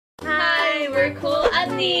We're Kool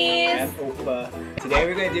Unnies. And Oppa. Today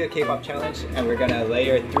we're going to do a K-pop challenge and we're going to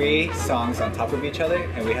layer 3 songs on top of each other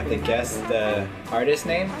and we have to guess the artist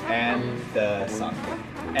name and the song name.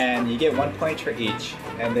 And you get 1 point for each.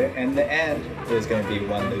 And in the end, there's going to be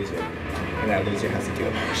one loser. And that loser has to do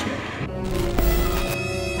a punishment.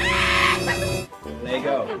 Let it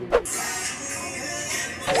go.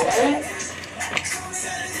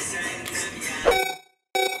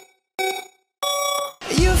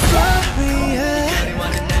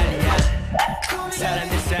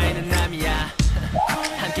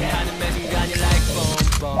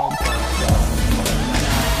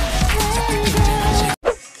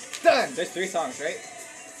 Done! There's 3 songs, right?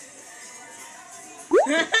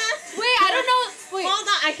 Wait, I don't know. Wait, hold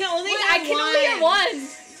on. I can only hear one.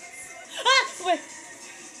 Wait.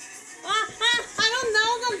 I don't know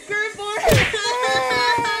the group order.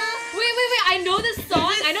 wait. I know the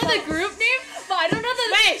song. I know the group name, but I don't know the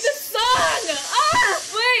song.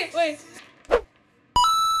 Wait.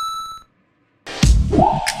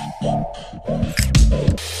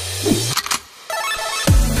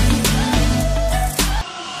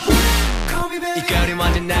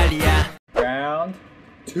 Round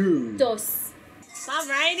 2. Dos. Stop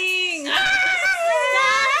writing.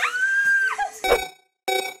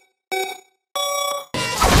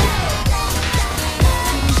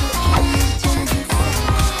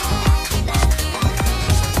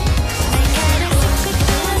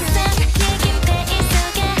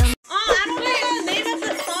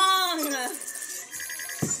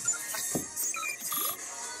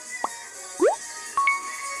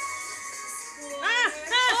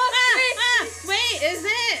 Is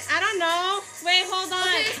it? I don't know. Wait, hold on.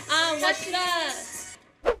 Okay. What's that?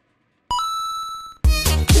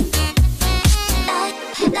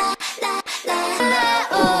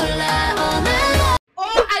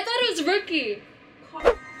 Oh, I thought it was Rookie.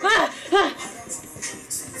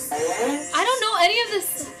 I don't know any of this.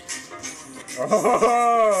 Oh.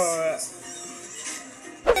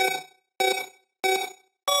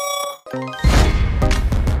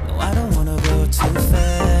 I don't wanna go too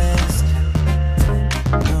fast.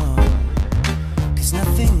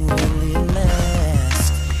 Nothing really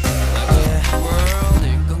lasts.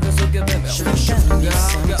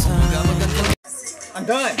 I'm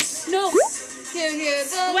done. No. Here.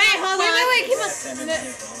 Wait, hold on. Wait. Keep on.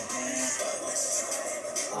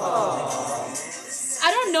 I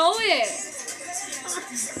don't know it.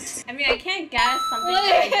 I mean, I can't guess something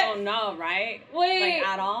that I don't know, right? Wait. Like,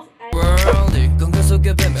 at all?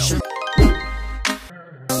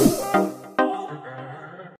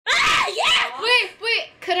 Wait.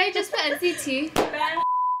 Could I just put NCT?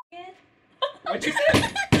 What you say?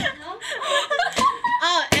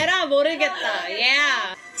 Oh, 에라 모르겠다.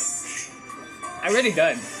 Yeah. I'm already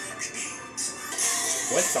done.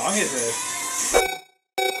 What song is this?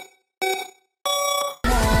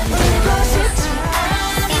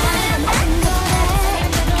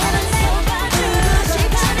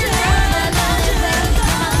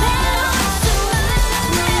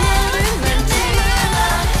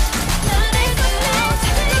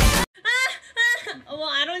 Well,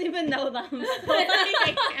 I don't even know them. I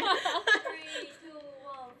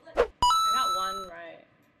got one right.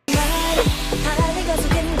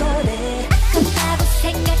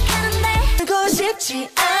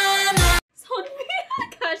 선미야,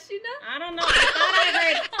 가시나? I don't know. I thought I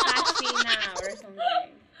heard Kashina or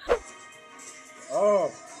something.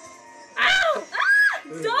 Oh. Ow!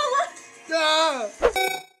 Ah!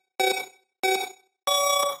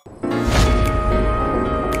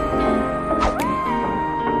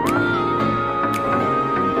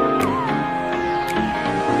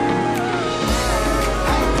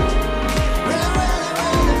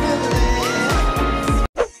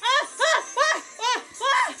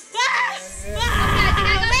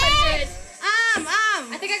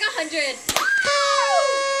 I think I got 100.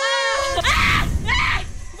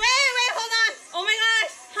 Wait, hold on. Oh my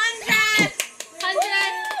gosh.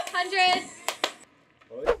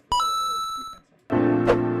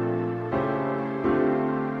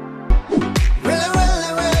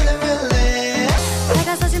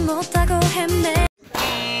 100.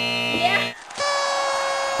 Yeah.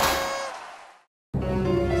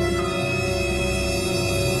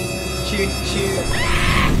 Shoot.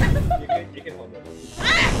 You can hold it.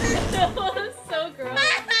 That was so gross.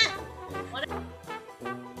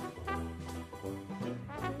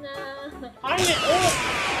 No.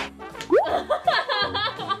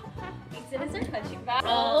 Exhibits are touching back.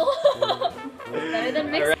 Oh. Better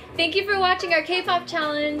than mixed. Thank you for watching our K-pop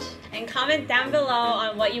challenge. And comment down below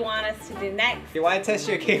on what you want us to do next. If you want to test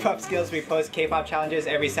your K-pop skills, we post K-pop challenges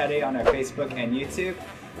every Saturday on our Facebook and YouTube.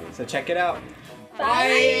 So check it out.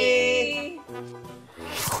 Bye.